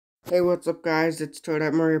Hey, what's up guys, it's Toad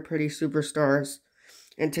at Mario Party Superstars,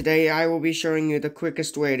 and today I will be showing you the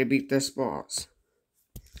quickest way to beat this boss.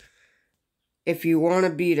 If you want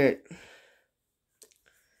to beat it,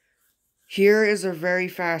 here is a very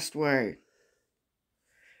fast way.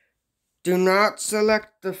 Do not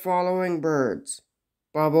select the following birds: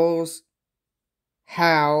 Bubbles,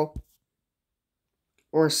 Hal,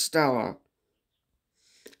 or Stella.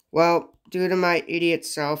 Well, due to my idiot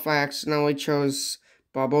self, I accidentally chose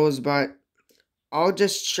Bubbles, but I'll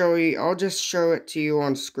just show it to you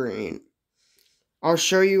on screen. I'll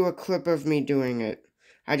show you a clip of me doing it.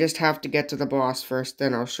 I just have to get to the boss first,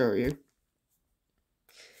 then I'll show you.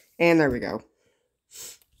 And there we go.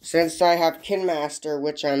 Since I have Kin Master,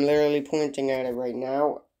 which I'm literally pointing at it right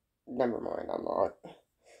now. Never mind, I'm not.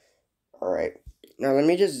 Alright. Now let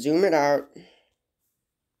me just zoom it out.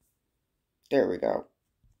 There we go.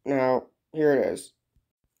 Now, here it is.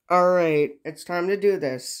 Alright, it's time to do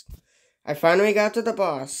this. I finally got to the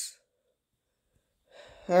boss.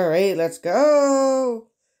 Alright, let's go!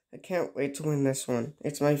 I can't wait to win this one.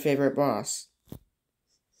 It's my favorite boss.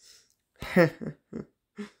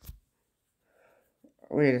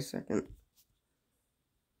 Wait a second.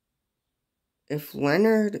 If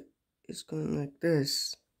Leonard is going like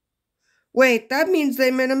this... Wait, that means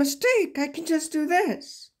they made a mistake! I can just do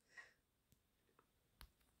this!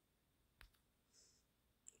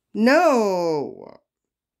 No!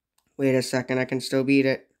 Wait a second, I can still beat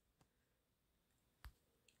it.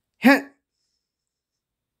 Heh!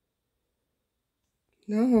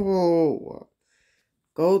 No!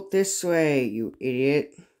 Go this way, you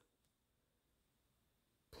idiot.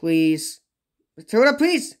 Please. Matilda,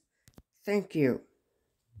 please! Thank you.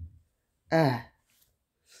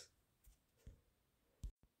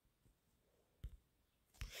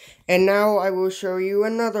 And now I will show you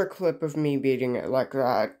another clip of me beating it like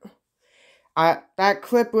that. That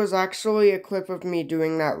clip was actually a clip of me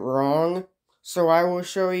doing that wrong, so I will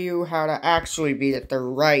show you how to actually beat it the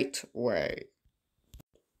right way.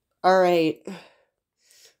 Alright.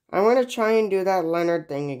 I want to try and do that Leonard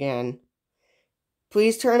thing again.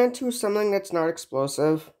 Please turn into something that's not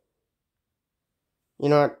explosive. You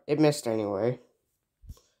know what? It missed anyway.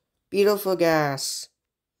 Beautiful gas.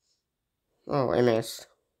 Oh, I missed.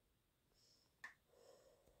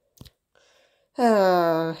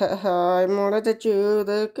 I wanted to do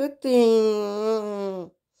the good thing.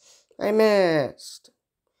 I missed.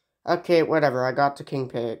 Okay, whatever. I got to King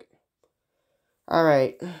Pig.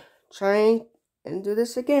 Alright. Try and do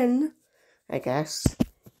this again, I guess.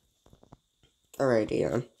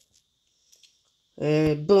 Alrighty,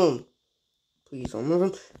 boom. Please don't move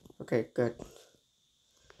him. Okay, good.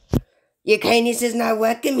 Your kindness is not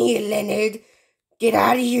welcome here, Leonard. Get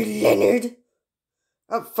out of here, Leonard.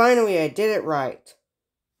 Oh, finally, I did it right.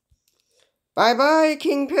 Bye-bye,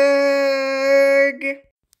 King Pig!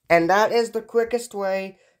 And that is the quickest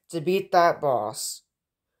way to beat that boss.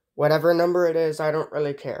 Whatever number it is, I don't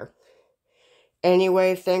really care.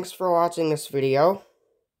 Anyway, thanks for watching this video.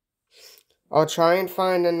 I'll try and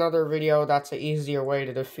find another video that's an easier way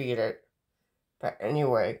to defeat it. But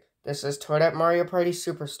anyway, this is Toad at Mario Party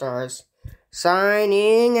Superstars,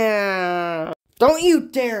 signing out. Don't you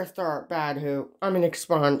dare start Bad Hoot. I'm an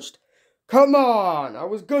expunged. Come on! I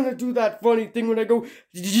was gonna do that funny thing when I go...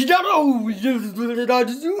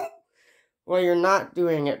 Well, you're not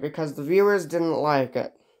doing it because the viewers didn't like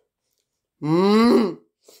it.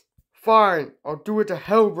 Fine, I'll do it to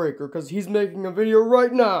Hellbreaker because he's making a video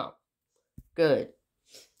right now. Good.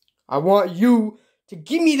 I want you to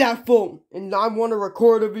give me that phone, and I want to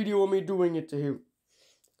record a video of me doing it to him.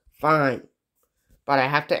 Fine. But I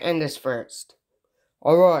have to end this first.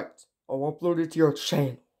 Alright, I'll upload it to your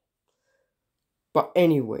channel. But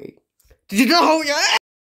anyway. Did you know?